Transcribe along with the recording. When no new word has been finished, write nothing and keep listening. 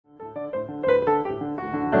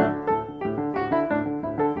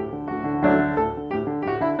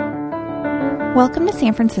Welcome to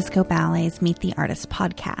San Francisco Ballet's Meet the Artist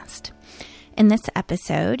podcast. In this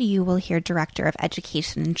episode, you will hear Director of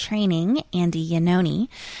Education and Training, Andy Iannone,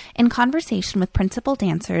 in conversation with principal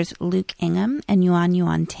dancers Luke Ingham and Yuan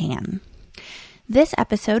Yuan Tan. This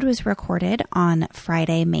episode was recorded on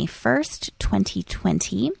Friday, May 1st,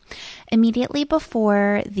 2020, immediately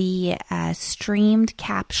before the streamed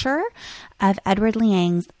capture of Edward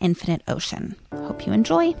Liang's Infinite Ocean. Hope you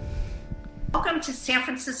enjoy. Welcome to San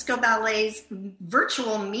Francisco Ballet's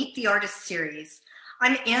virtual Meet the Artist series.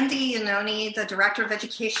 I'm Andy Iannone, the Director of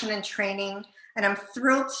Education and Training, and I'm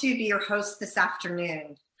thrilled to be your host this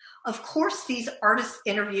afternoon. Of course, these artist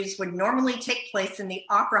interviews would normally take place in the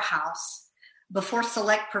Opera House before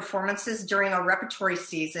select performances during our repertory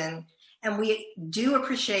season, and we do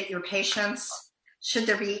appreciate your patience should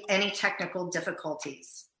there be any technical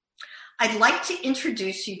difficulties. I'd like to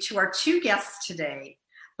introduce you to our two guests today,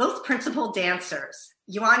 both principal dancers,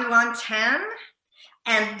 Yuan Yuan Tan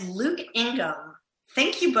and Luke Ingham.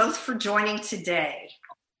 Thank you both for joining today.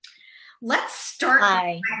 Let's start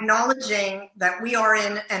by acknowledging that we are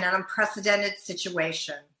in an unprecedented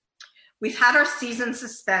situation. We've had our season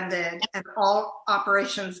suspended and all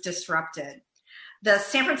operations disrupted. The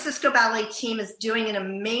San Francisco Ballet team is doing an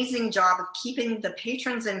amazing job of keeping the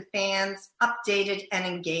patrons and fans updated and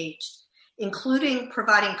engaged, including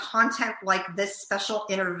providing content like this special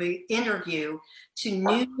interview to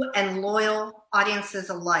new and loyal audiences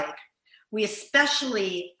alike. We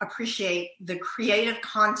especially appreciate the creative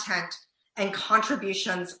content and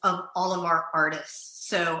contributions of all of our artists.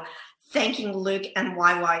 So thanking Luke and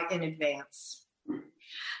YY in advance.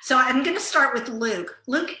 So I'm going to start with Luke.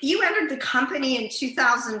 Luke, you entered the company in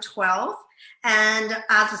 2012 and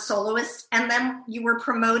as a soloist, and then you were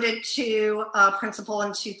promoted to principal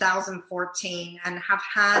in 2014 and have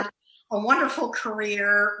had a wonderful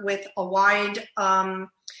career with a wide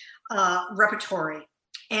repertory.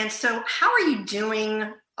 And so how are you doing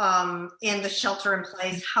in the shelter in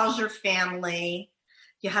place? How's your family?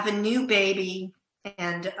 You have a new baby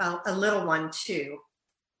and a little one too.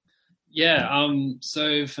 Yeah,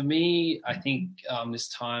 so for me, I think this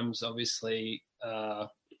time's obviously,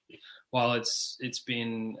 while it's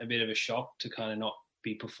been a bit of a shock to kind of not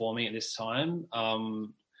be performing at this time,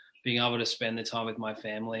 being able to spend the time with my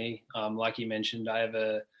family. Like you mentioned, I have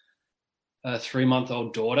a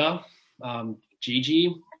 3-month-old daughter,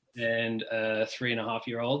 Gigi, and a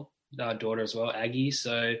 3.5-year-old daughter as well, Aggie.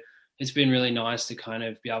 So it's been really nice to kind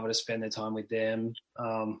of be able to spend the time with them.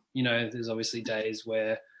 There's obviously days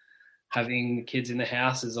where having kids in the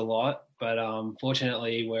house is a lot, but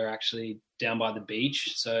fortunately we're actually down by the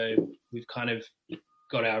beach. So we've kind of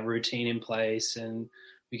got our routine in place and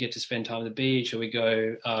we get to spend time at the beach, or we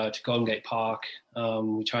go to Golden Gate Park.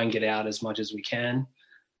 We try and get out as much as we can.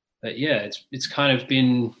 But yeah, it's kind of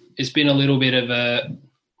been, it's been a little bit of a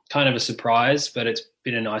kind of a surprise, but it's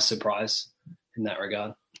been a nice surprise in that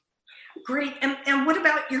regard. Great. And what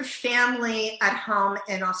about your family at home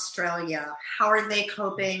in Australia? How are they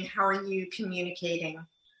coping? How are you communicating?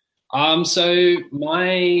 So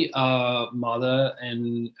my mother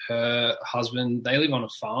and her husband, they live on a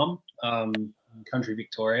farm in country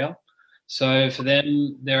Victoria. So for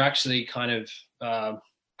them, they're actually kind of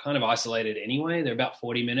isolated anyway. They're about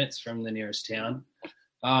 40 minutes from the nearest town.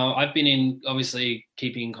 I've been obviously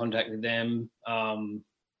keeping in contact with them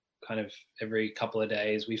kind of every couple of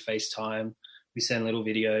days. We FaceTime, we send little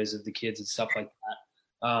videos of the kids and stuff like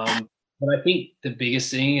that. But I think the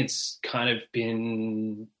biggest thing it's kind of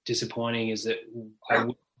been disappointing is that I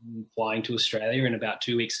will be flying to Australia in about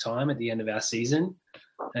 2 weeks' time at the end of our season.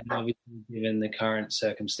 And obviously, given the current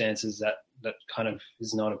circumstances, that kind of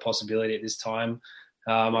is not a possibility at this time.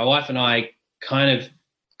 My wife and I kind of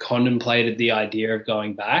contemplated the idea of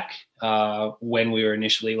going back when we were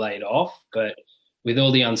initially laid off, but with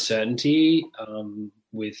all the uncertainty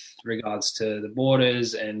with regards to the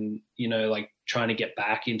borders and, like trying to get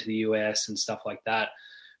back into the US and stuff like that,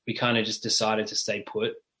 we kind of just decided to stay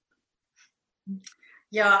put.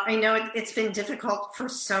 Yeah, I know it's been difficult for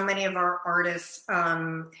so many of our artists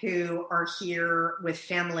who are here with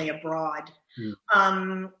family abroad.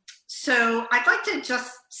 So I'd like to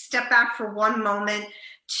just step back for one moment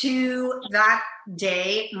to that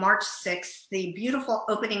day, March 6th, the beautiful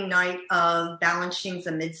opening night of Balanchine's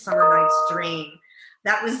A Midsummer Night's Dream.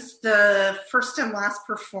 That was the first and last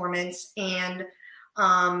performance. And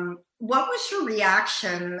what was your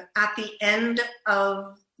reaction at the end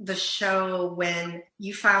of the show when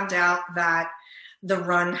you found out that the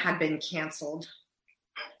run had been canceled?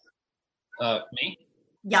 Me?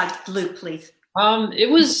 Yeah, Luke, please. It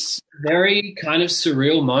was a very kind of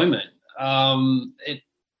surreal moment.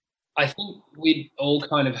 I think we'd all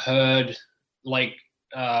kind of heard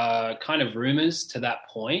kind of rumors to that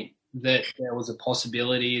point that there was a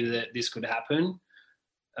possibility that this could happen.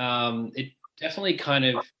 It definitely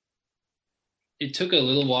it took a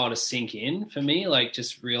little while to sink in for me, like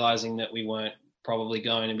just realizing that we weren't probably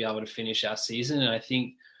going to be able to finish our season. And I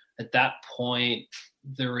think at that point,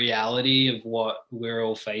 the reality of what we're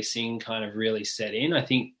all facing kind of really set in. I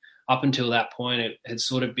think up until that point, it had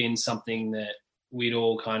sort of been something that we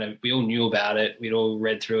all knew about it. We'd all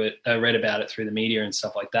read about it through the media and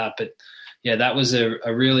stuff like that. But yeah, that was a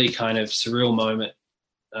really kind of surreal moment.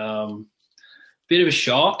 Bit of a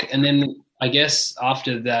shock. And then I guess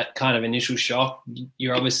after that kind of initial shock,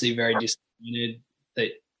 you're obviously very disappointed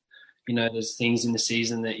that, there's things in the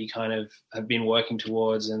season that you kind of have been working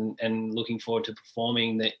towards and looking forward to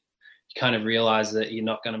performing that you kind of realize that you're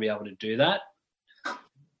not going to be able to do that.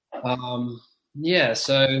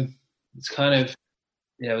 So it's kind of,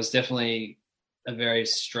 it was definitely a very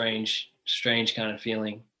strange kind of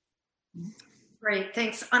feeling. Great,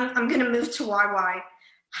 thanks. I'm going to move to YY.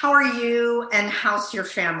 How are you and how's your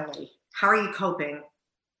family? How are you coping?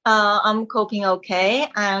 I'm coping okay,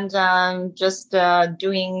 and just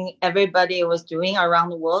doing everybody was doing around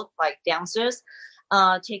the world, like dancers,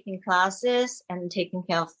 taking classes and taking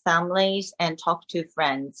care of families and talk to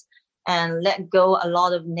friends and let go a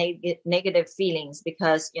lot of negative feelings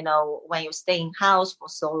because, when you stay in house for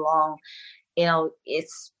so long,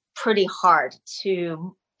 it's pretty hard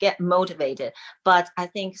to get motivated. But I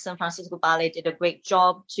think San Francisco Ballet did a great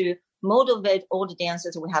job to motivate all the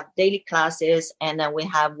dancers. We have daily classes, and then we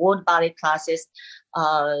have world ballet classes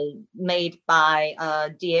made by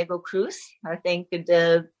Diego Cruz. I think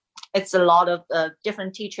it's a lot of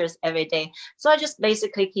different teachers every day. So I just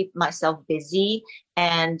basically keep myself busy,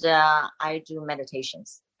 and I do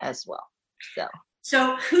meditations as well.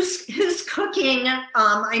 So who's cooking?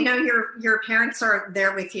 I know your parents are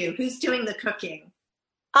there with you. Who's doing the cooking?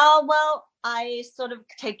 Well, I sort of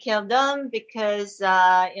take care of them because,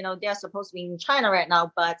 they're supposed to be in China right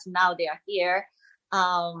now, but now they are here.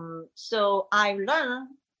 So I learn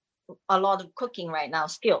a lot of cooking right now,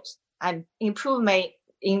 skills. I'm improving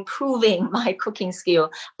my cooking skill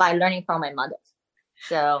by learning from my mother.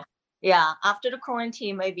 So yeah, after the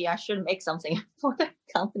quarantine, maybe I should make something for the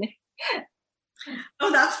company.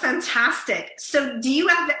 Oh, that's fantastic. So do you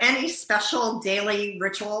have any special daily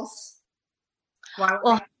rituals? First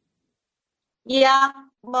of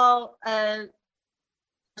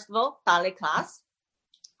all, ballet class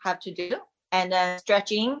have to do, and then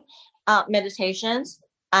stretching, meditations,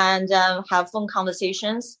 and have phone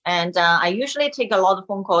conversations. And I usually take a lot of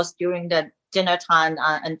phone calls during the dinner time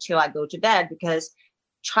until I go to bed because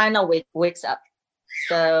China wakes up.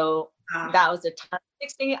 So that was a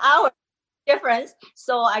 16-hour difference.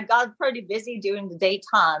 So I got pretty busy during the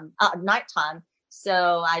nighttime.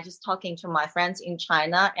 So I just talking to my friends in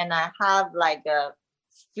China, and I have like a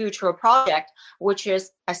future project, which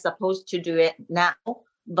is I supposed to do it now,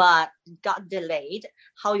 but got delayed.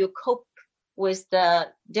 How you cope with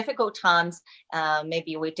the difficult times?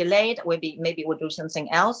 Maybe we delayed, maybe we'll do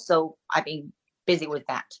something else. So I've been busy with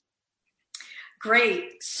that.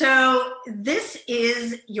 Great. So this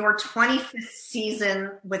is your 25th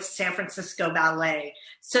season with San Francisco Ballet.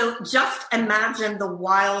 So just imagine the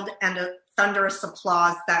wild and thunderous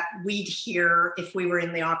applause that we'd hear if we were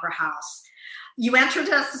in the Opera House. You entered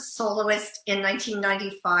as a soloist in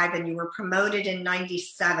 1995 and you were promoted in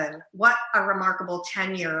 97. What a remarkable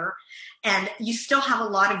tenure. And you still have a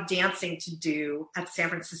lot of dancing to do at San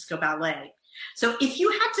Francisco Ballet. So if you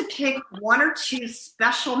had to pick one or two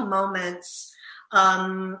special moments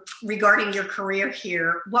regarding your career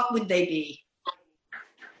here, what would they be?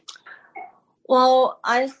 Well,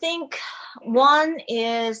 I think one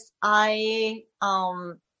is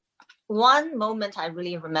one moment I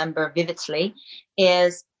really remember vividly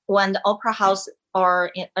is when the Opera House are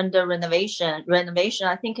under renovation.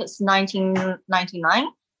 I think it's 1999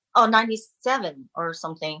 or 97 or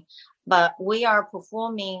something. But we are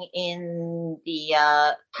performing in the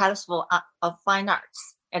Palace of Fine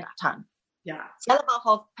Arts at that time. Yeah.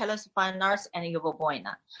 Zellerbach Palace of Fine Arts and Yuval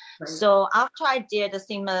Boina. Right. So after I did the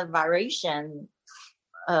similar variation,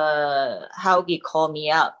 Helgi called me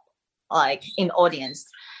up, like in audience.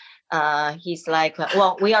 He's like,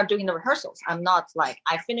 well, we are doing the rehearsals. I'm not like,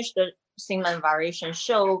 I finished the similar variation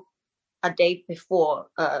show a day before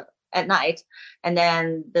at night. And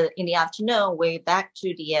then in the afternoon, we're back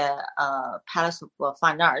to the Palace of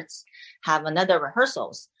Fine Arts, have another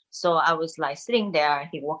rehearsals. So I was like sitting there.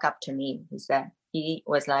 He walked up to me. He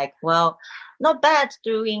was like, well, not bad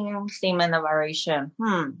doing similar variation.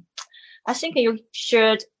 I think you're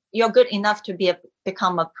good enough to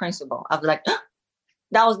become a principal. I was like,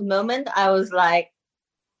 that was the moment I was like,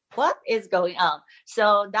 what is going on?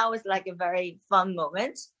 So that was like a very fun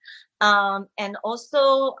moment. And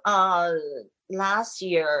also last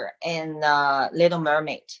year in Little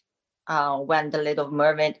Mermaid, when the Little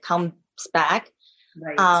Mermaid comes back,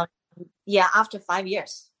 Right. After 5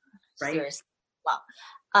 years. Right. Seriously. Wow.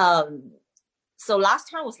 So last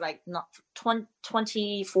time was like not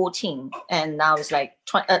 2014, and now it's like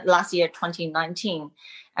last year 2019.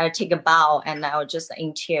 I take a bow, and I was just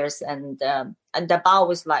in tears, and the bow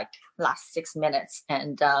was like last 6 minutes,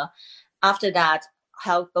 and after that,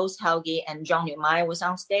 both Helgi and Zhang Yumai was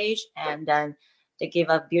on stage, and then they gave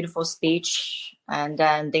a beautiful speech, and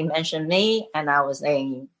then they mentioned me, and I was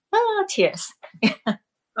in tears.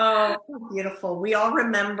 Oh, beautiful. We all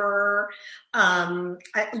remember,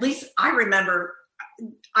 at least I remember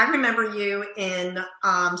you in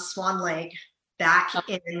Swan Lake back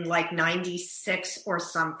in like 96 or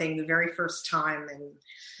something, the very first time. And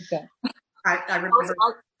okay. I remember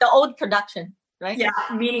the old production, right? Yeah,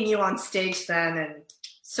 meeting you on stage then, and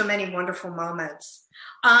so many wonderful moments.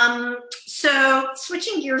 So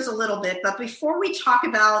switching gears a little bit, but before we talk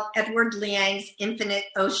about Edward Liang's Infinite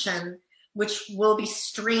Ocean, which will be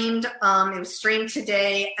streamed, it was streamed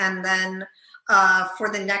today and then for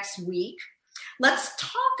the next week, let's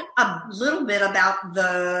talk a little bit about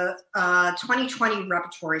the 2020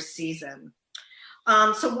 repertory season.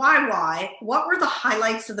 So why? What were the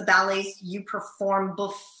highlights of the ballets you performed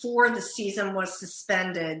before the season was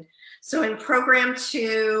suspended? So in Program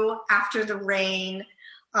 2, After the Rain,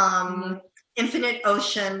 Infinite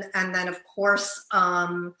Ocean, and then of course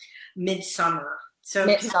Midsummer. So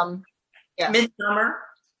Midsummer. Yes. Midsummer.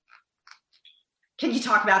 Can you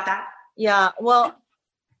talk about that? Yeah, well,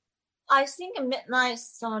 I think Midnight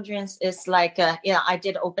Summer Dreams is like, I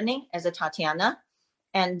did opening as a Tatiana.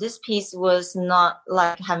 And this piece was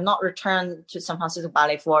have not returned to San Francisco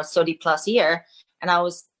Ballet for 30 plus years. And I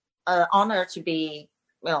was honored to be,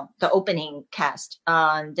 the opening cast.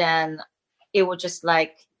 And then it was just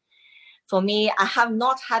like, for me, I have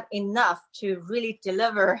not had enough to really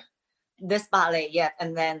deliver this ballet yet.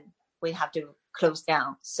 And then we have to close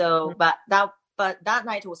down. So, but that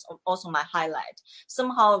night was also my highlight.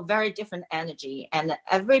 Somehow very different energy, and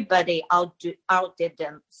everybody outdid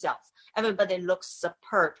themselves. Everybody looks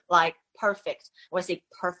superb, like perfect. When I say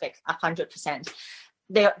perfect, 100%.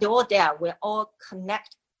 They're all there. We all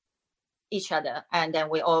connect each other, and then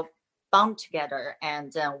we all bound together,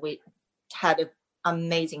 and we had an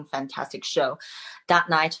amazing, fantastic show that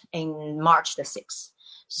night in March the 6th.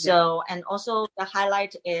 So, and also the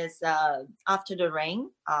highlight is After the Rain,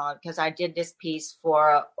 because I did this piece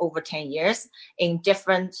for over 10 years in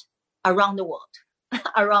around the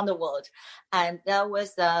world. And that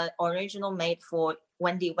was the original made for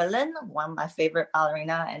Wendy Whelan, one of my favorite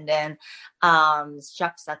ballerina, and then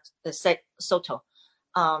Jacques Soto.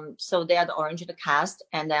 So they are the original cast.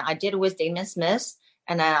 And then I did with Damien Smith,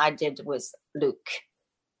 and then I did with Luke.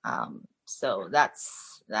 So that's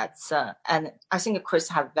and I think Chris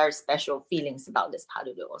have very special feelings about this part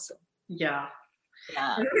of it also. Yeah.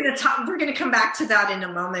 We're going to come back to that in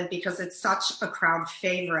a moment because it's such a crowd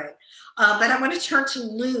favorite. But I want to turn to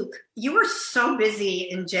Luke. You were so busy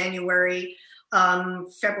in January,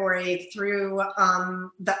 February through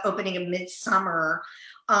the opening of Midsummer.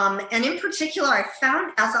 And in particular, I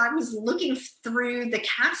found as I was looking through the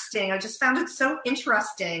casting, I just found it so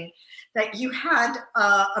interesting that you had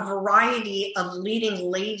a variety of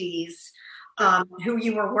leading ladies who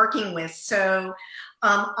you were working with. So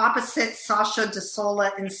opposite Sasha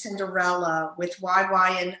DeSola in Cinderella, with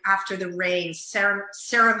YY in After the Rain,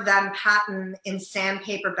 Sarah Van Patten in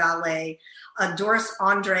Sandpaper Ballet, Doris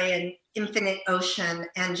Andre in Infinite Ocean,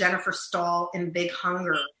 and Jennifer Stahl in Big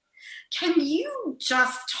Hunger. Can you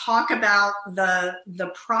just talk about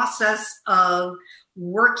the process of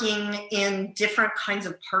working in different kinds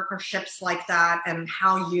of partnerships like that and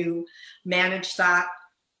how you manage that?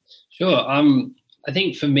 Sure. I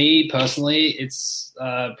think for me personally, it's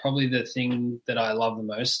probably the thing that I love the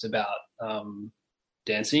most about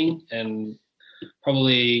dancing, and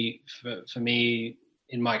probably for me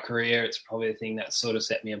in my career, it's probably the thing that sort of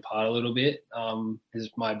set me apart a little bit, is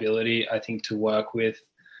my ability, I think, to work with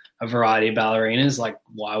a variety of ballerinas like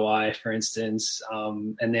YY, for instance.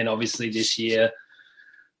 And then obviously this year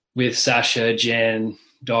with Sasha, Jen,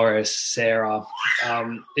 Doris, Sarah,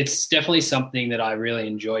 it's definitely something that I really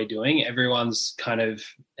enjoy doing. Everyone's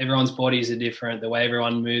bodies are different. The way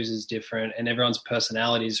everyone moves is different, and everyone's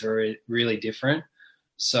personalities are really different.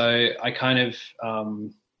 So I kind of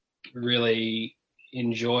really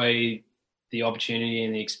enjoy the opportunity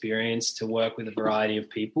and the experience to work with a variety of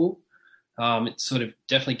people. It sort of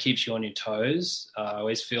definitely keeps you on your toes. I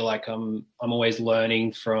always feel like I'm always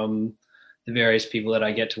learning from the various people that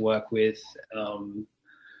I get to work with. And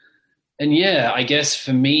yeah, I guess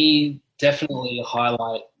for me, definitely a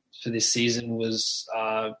highlight for this season was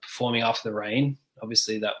performing After the Rain.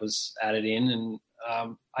 Obviously, that was added in, and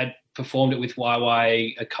I performed it with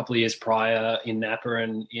YY a couple of years prior in Napa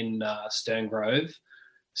and in Stern Grove.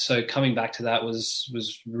 So coming back to that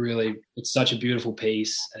was really, it's such a beautiful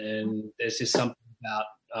piece, and there's just something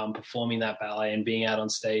about performing that ballet and being out on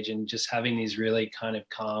stage and just having these really kind of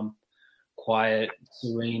calm, quiet,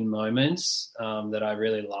 serene moments that I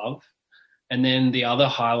really love. And then the other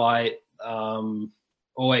highlight,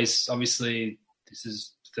 always, obviously, this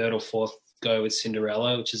is third or fourth go with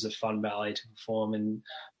Cinderella, which is a fun ballet to perform, and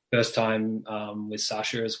first time with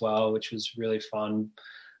Sasha as well, which was really fun.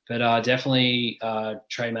 But definitely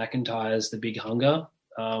Trey McIntyre's The Big Hunger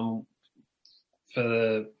for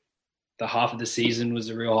the half of the season was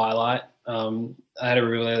a real highlight. I had a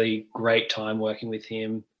really great time working with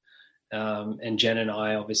him. And Jen and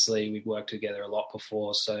I, obviously, we've worked together a lot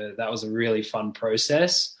before, so that was a really fun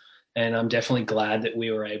process. And I'm definitely glad that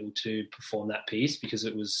we were able to perform that piece, because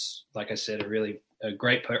it was, like I said, a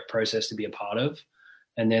great process to be a part of.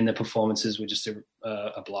 And then the performances were just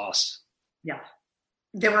a blast. Yeah,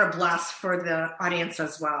 they were a blast for the audience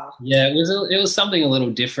as well. Yeah, it was something a little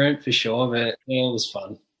different for sure, but yeah, it was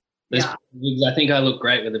fun. Yeah. Wigs, I think I look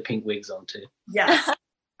great with the pink wigs on too. Yes.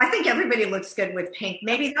 I think everybody looks good with pink.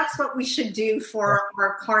 Maybe that's what we should do for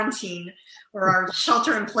our quarantine or our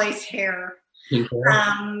shelter-in-place hair.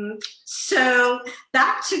 So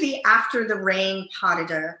back to the After the Rain pas de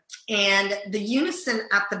deux and the unison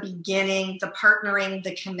at the beginning, the partnering,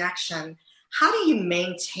 the connection. How do you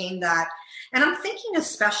maintain that? And I'm thinking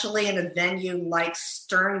especially in a venue like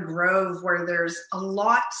Stern Grove, where there's a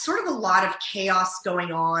lot of chaos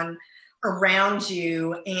going on around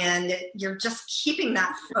you, and you're just keeping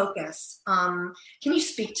that focus. Can you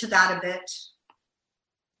speak to that a bit?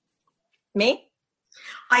 Me?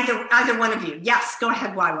 Either one of you. Yes, go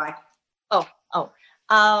ahead, YY.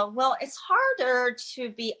 Well, it's harder to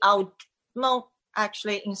be out,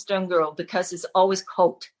 actually in Stern Grove, because it's always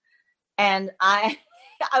cold. And I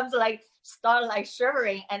was start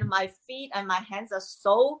shivering, and my feet and my hands are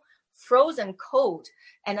so frozen cold.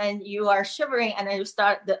 And then you are shivering, and then you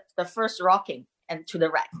start the first rocking and to the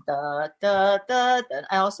right. And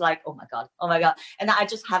I was like, oh my God. And I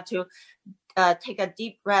just have to take a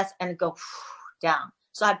deep breath and go down.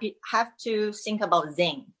 So I have to think about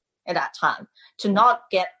Zen at that time to not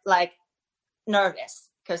get nervous,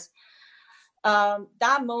 because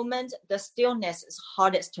that moment, the stillness is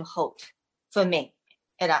hardest to hold for me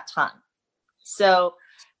at that time. So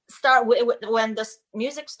start with when the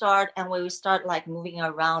music start and when we start moving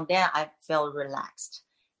around, then I feel relaxed.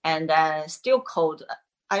 And still cold.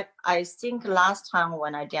 I think last time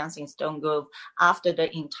when I danced in Stern Grove, after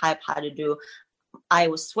the entire pas de deux, I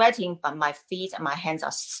was sweating, but my feet and my hands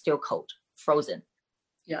are still cold, frozen.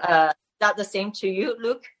 Yeah. That the same to you,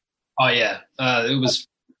 Luke? Oh yeah,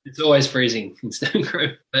 it's always freezing in Stern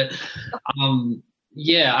Grove. But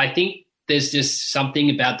yeah, I think there's just something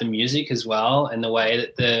about the music as well, and the way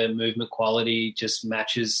that the movement quality just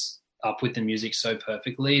matches up with the music so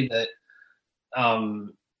perfectly that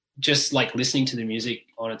just listening to the music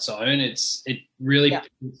on its own, it really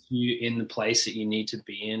puts you in the place that you need to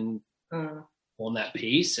be in on that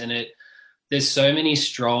piece. And there's so many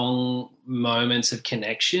strong moments of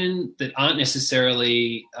connection that aren't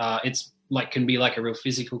necessarily it's can be a real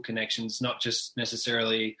physical connection. It's not just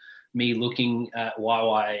necessarily me looking at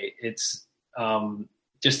YY. It's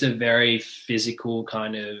just a very physical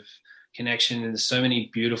kind of connection, and there's so many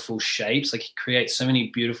beautiful shapes. He creates so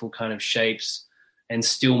many beautiful kind of shapes and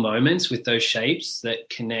still moments with those shapes that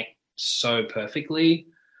connect so perfectly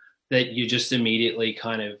that you're just immediately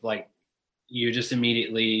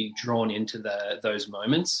drawn into those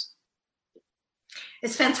moments.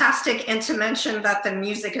 It's fantastic. And to mention that the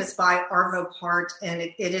music is by Arvo Part, and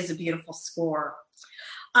it is a beautiful score.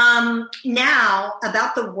 Now,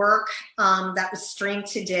 about the work that was streamed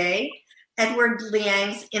today, Edward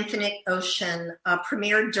Liang's Infinite Ocean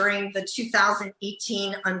premiered during the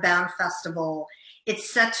 2018 Unbound Festival.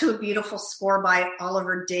 It's set to a beautiful score by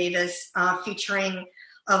Oliver Davis, featuring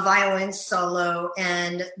a violin solo,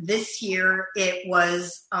 and this year it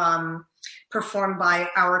was performed by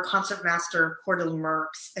our concertmaster, Cordell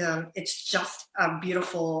Merckx. It's just a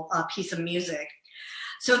beautiful piece of music.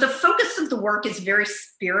 So the focus of the work is very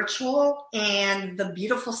spiritual, and the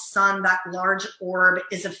beautiful sun, that large orb,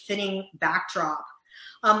 is a fitting backdrop.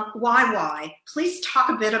 YY. Please talk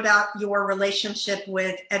a bit about your relationship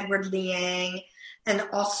with Edward Liang and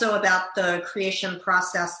also about the creation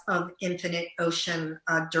process of Infinite Ocean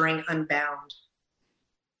during Unbound.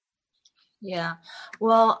 Yeah,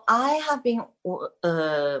 well, I have been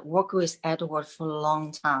working with Edward for a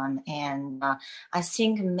long time, and I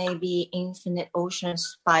think maybe Infinite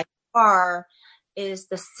Oceans by far is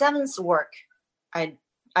the seventh work. I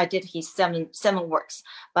did his seven works,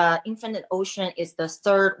 but Infinite Ocean is the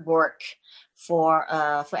third work for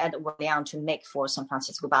Edward Liang to make for San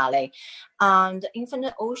Francisco Ballet. And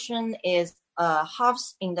Infinite Ocean is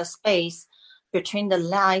halves in the space between the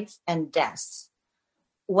life and death.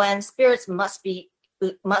 When spirits must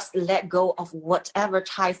let go of whatever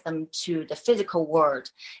ties them to the physical world,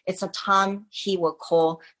 it's a time he will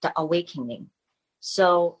call the awakening.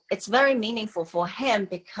 So it's very meaningful for him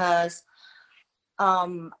because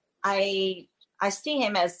I see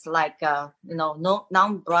him as like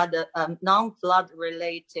non-blood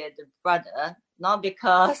related brother, not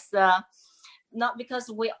because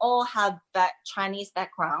we all have Chinese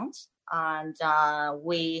background, and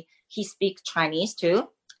he speaks Chinese too.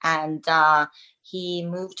 And he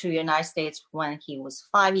moved to the United States when he was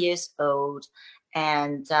 5 years old.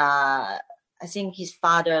 And I think his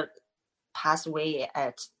father passed away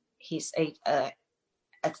at his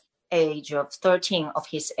age of 13 of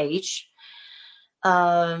his age.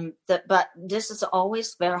 But this is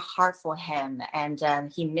always very hard for him. And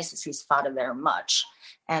he misses his father very much.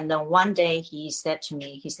 And then one day he said to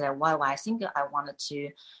me, he said, "Why? I think I wanted to,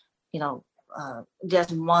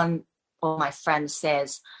 there's one of my friends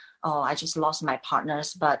says, oh, I just lost my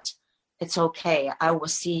partners, but it's okay. I will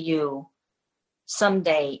see you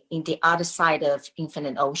someday in the other side of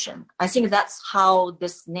Infinite Ocean." I think that's how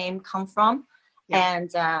this name comes from. Yeah.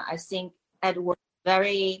 And I think Edward is a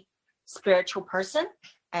very spiritual person,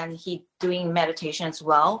 and he doing meditation as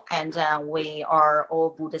well. And we are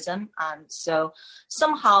all Buddhism. And so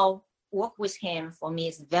somehow work with him for me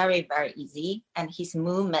is very, very easy. And his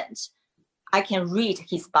movement, I can read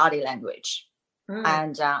his body language.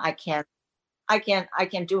 And I can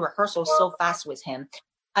do rehearsal so fast with him.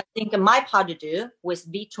 I think my pas de deux with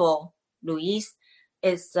Vito Luis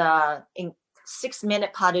is in 6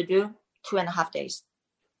 minute pas de deux, 2.5 days.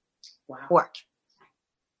 Wow. Work.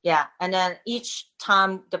 Yeah, and then each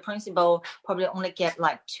time the principal probably only get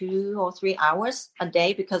like 2 or 3 hours a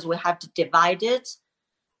day because we have to divide it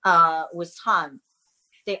with time.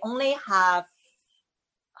 They only have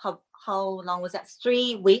how long was that?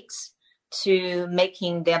 3 weeks to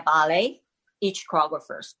making their ballet, each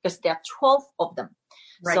choreographers, because there are 12 of them.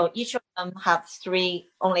 Right. So each of them have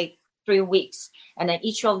only 3 weeks. And then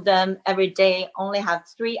each of them every day only have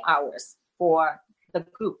 3 hours for the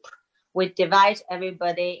group. We divide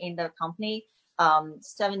everybody in the company,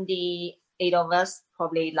 78 of us,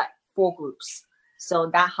 probably like 4 groups. So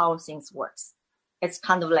that's how things works. It's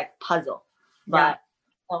kind of like puzzle. But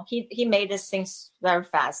he made these things very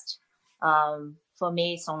fast. For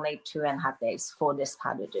me, it's only 2.5 days for this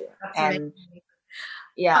pas de deux. And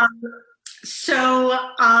yeah. So,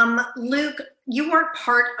 Luc, you weren't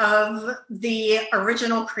part of the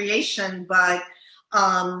original creation, but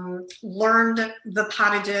learned the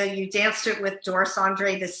pas de deux. You danced it with Doris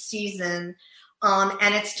Andre this season,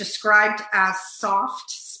 and it's described as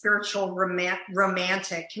soft, spiritual,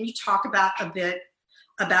 romantic. Can you talk about a bit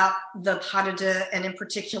about the pas de deux, and in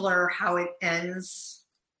particular how it ends,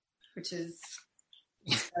 which is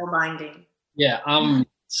spellbinding? Yeah.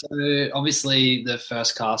 So obviously the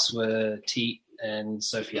first cast were Teet and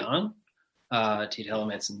Sofiane, Teet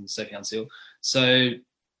Hellemets and Sofiane Seal. So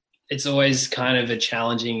it's always kind of a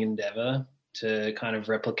challenging endeavor to kind of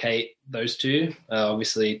replicate those two.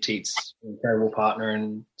 Obviously Teet's an incredible partner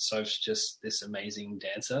and Soph's just this amazing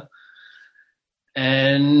dancer.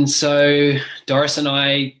 And so Doris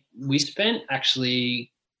and we spent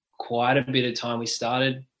actually quite a bit of time. We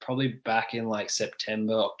started probably back in like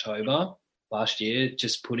September, October last year,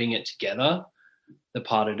 just putting it together, the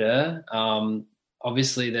pas de deux.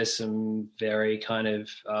 Obviously there's some very kind of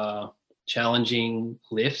challenging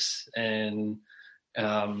lifts and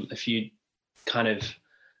a few kind of,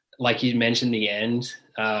 like you mentioned, the end.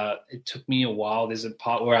 It took me a while. There's a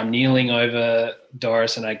part where I'm kneeling over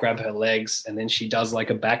Doris and I grab her legs and then she does like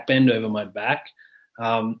a back bend over my back.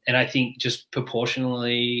 And I think just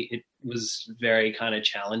proportionally it was very kind of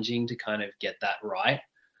challenging to kind of get that right.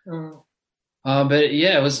 But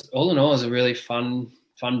yeah, it was all in all, it was a really fun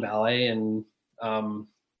ballet. And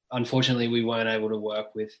unfortunately we weren't able to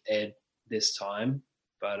work with Ed this time,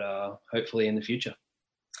 but hopefully in the future.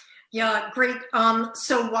 Yeah, great.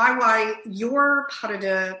 So YY, your pas de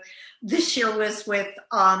deux this year was with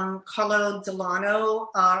Carlo Delano,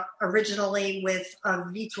 originally with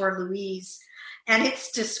Vitor Luis, and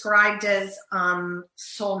it's described as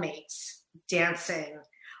soulmates dancing.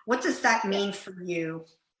 What does that mean for you?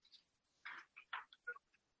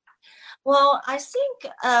 Well, I think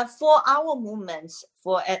for our movements,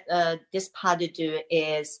 for this pas de deux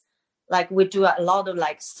is like we do a lot of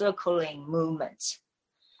like circling movements.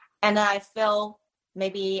 And I feel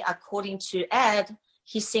maybe according to Ed,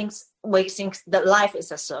 we think that life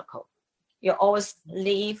is a circle. You always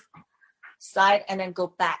leave side and then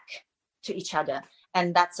go back to each other.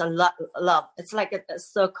 And that's a love. It's like a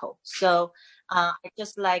circle. So I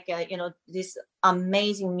just like, this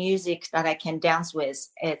amazing music that I can dance with.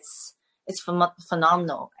 It's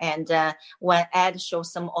phenomenal. And when Ed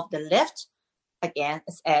shows some of the lift, again,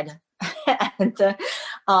 it's Ed. And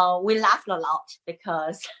we laughed a lot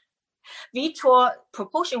because Vitor,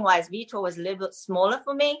 proportion-wise, Vitor was a little bit smaller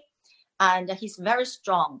for me, and he's very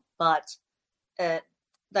strong, but the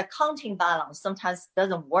counting balance sometimes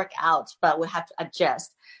doesn't work out, but we have to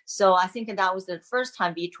adjust. So I think that was the first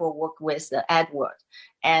time Vitor worked with Edward,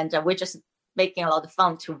 and we're just making a lot of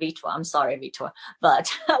fun to Vitor. I'm sorry, Vitor,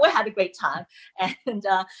 but we had a great time. And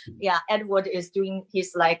Edward is doing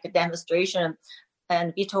his like demonstration.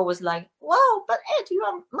 And Vitor was like, "Wow, but Ed, you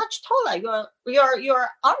are much taller. Your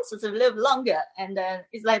arms is a little longer." And then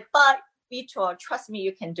it's like, "But Vitor, trust me,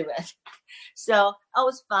 you can do it." So it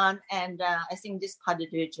was fun, and I think this pas de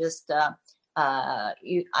deux just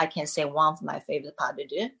I can say one of my favorite pas de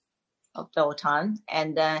deux of the whole time.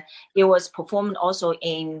 And it was performed also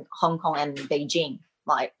in Hong Kong and Beijing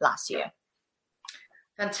like last year.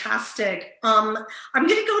 Fantastic. I'm going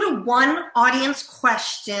to go to one audience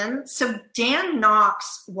question. So Dan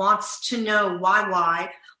Knox wants to know, YY,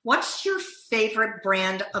 what's your favorite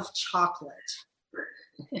brand of chocolate?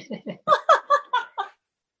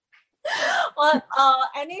 Well,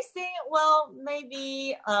 anything, well,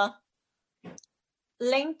 maybe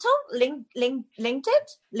Linked.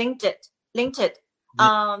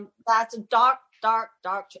 That's dark,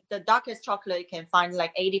 the darkest chocolate you can find,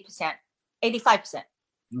 like 80%, 85%.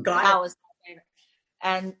 Got that was my favorite.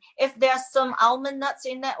 And if there's some almond nuts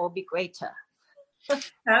in there, it will be greater.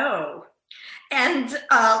 Oh. And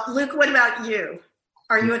Luke, what about you?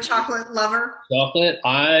 Are you a chocolate lover? Chocolate?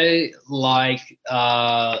 I like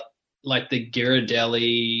the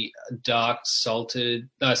Ghirardelli dark salted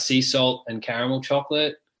sea salt and caramel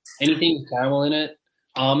chocolate. Anything with caramel in it.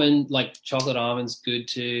 Almond, like chocolate almonds, good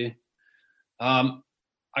too. I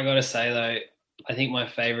gotta say though, I think my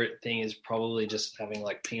favorite thing is probably just having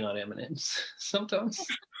like peanut M&Ms sometimes.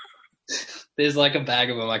 There's like a bag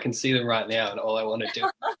of them. I can see them right now, and all I want to do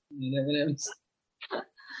is M&Ms.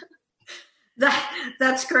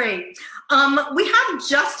 That's great. We have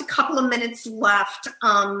just a couple of minutes left,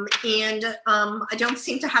 and I don't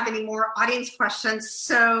seem to have any more audience questions.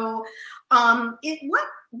 So,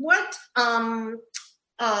 what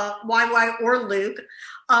YY or Luke,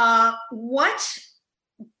 what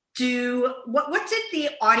did the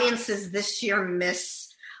audiences this year miss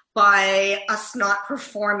by us not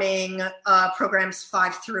performing programs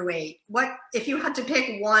 5 through 8? What, if you had to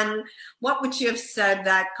pick one, what would you have said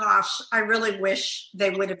that, gosh, I really wish they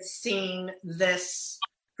would have seen this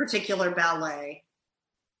particular ballet?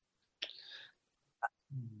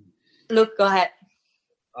 Luke, go ahead.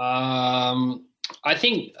 I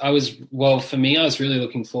think for me, I was really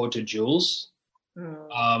looking forward to Jules.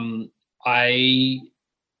 I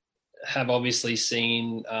have obviously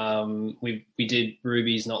seen we did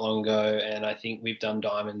Rubies not long ago, and I think we've done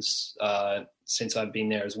Diamonds since I've been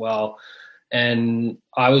there as well. And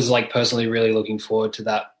I was like personally really looking forward to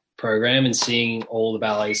that program and seeing all the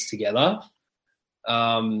ballets together.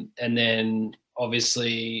 And then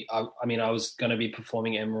obviously, I was going to be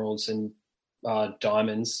performing Emeralds and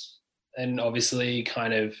Diamonds, and obviously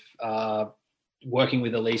kind of working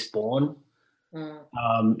with Elise Bourne.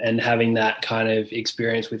 And having that kind of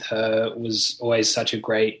experience with her was always such a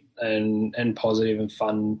great and positive and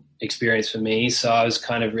fun experience for me. So I was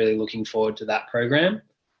kind of really looking forward to that program.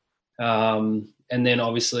 And then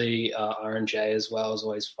obviously R&J as well is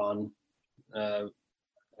always fun. I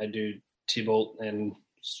do Tybalt and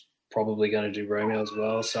probably going to do Romeo as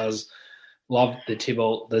well. So I loved the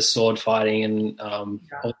Tybalt, the sword fighting, and all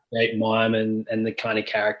the great mime and the kind of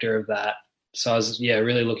character of that. So I was,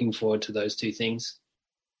 really looking forward to those two things.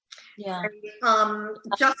 Yeah.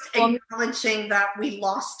 Just acknowledging that we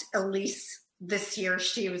lost Elise this year.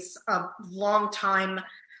 She was a long time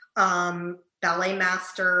ballet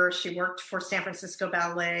master. She worked for San Francisco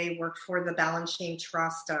Ballet, worked for the Balanchine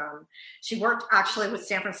Trust. She worked actually with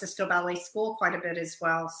San Francisco Ballet School quite a bit as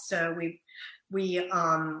well. So we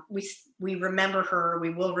remember her. We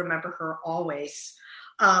will remember her always.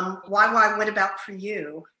 Why? What about for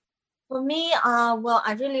you? For me, well,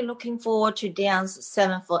 I'm really looking forward to dance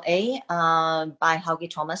 748 by Helgi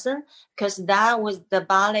Thomassen, because the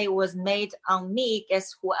ballet was made on me.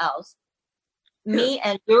 Guess who else? Me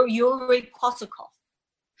and Yuri Korsakov.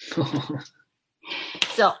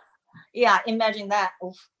 So, yeah, imagine that.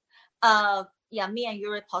 Me and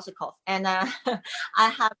Yuri Korsakov. And I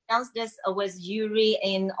have danced this with Yuri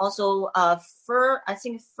in also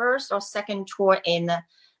first or second tour in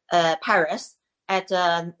Paris at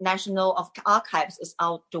National of Archives. Is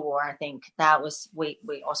outdoor. I think that was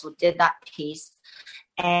we also did that piece,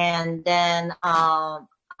 and then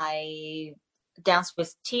I danced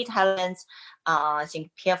with tea talents. I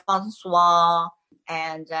think Pierre Francois,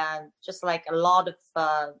 and just like a lot of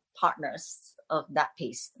partners of that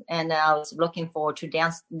piece. And I was looking forward to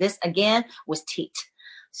dance this again with Teet.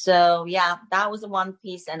 So yeah, that was one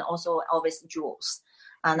piece, and also Elvis Jules.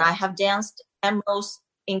 And I have danced Emeralds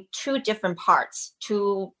in two different parts.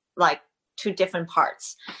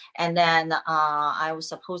 And then I was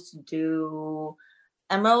supposed to do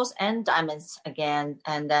Emeralds and Diamonds again.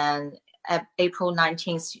 And then April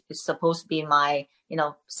 19th is supposed to be my,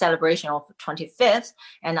 celebration of 25th.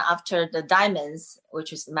 And after the Diamonds,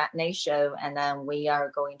 which is the matinee show, and then we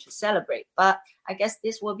are going to celebrate. But I guess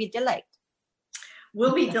this will be delayed.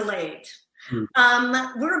 Will be delayed.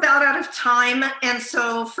 We're about out of time. And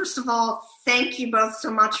so first of all, thank you both so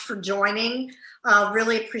much for joining.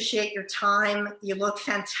 Really appreciate your time. You look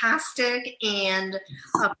fantastic, and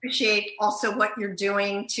appreciate also what you're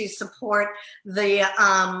doing to support the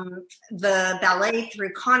ballet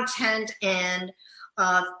through content and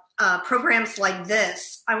programs like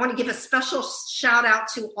this. I want to give a special shout out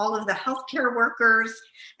to all of the healthcare workers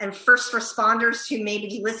and first responders who may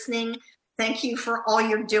be listening. Thank you for all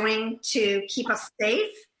you're doing to keep us safe.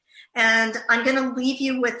 And I'm going to leave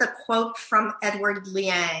you with a quote from Edward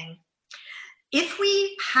Liang. If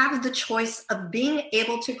we have the choice of being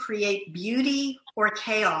able to create beauty or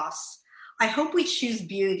chaos, I hope we choose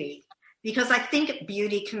beauty, because I think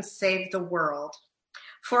beauty can save the world.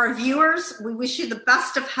 For our viewers, we wish you the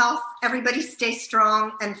best of health. Everybody stay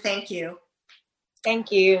strong, and thank you.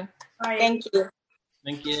 Thank you. Bye. Thank you.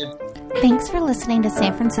 Thank you. Thanks for listening to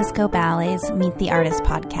San Francisco Ballet's Meet the Artist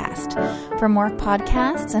podcast. For more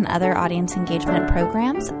podcasts and other audience engagement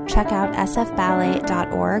programs, check out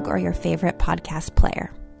sfballet.org or your favorite podcast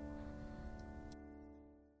player.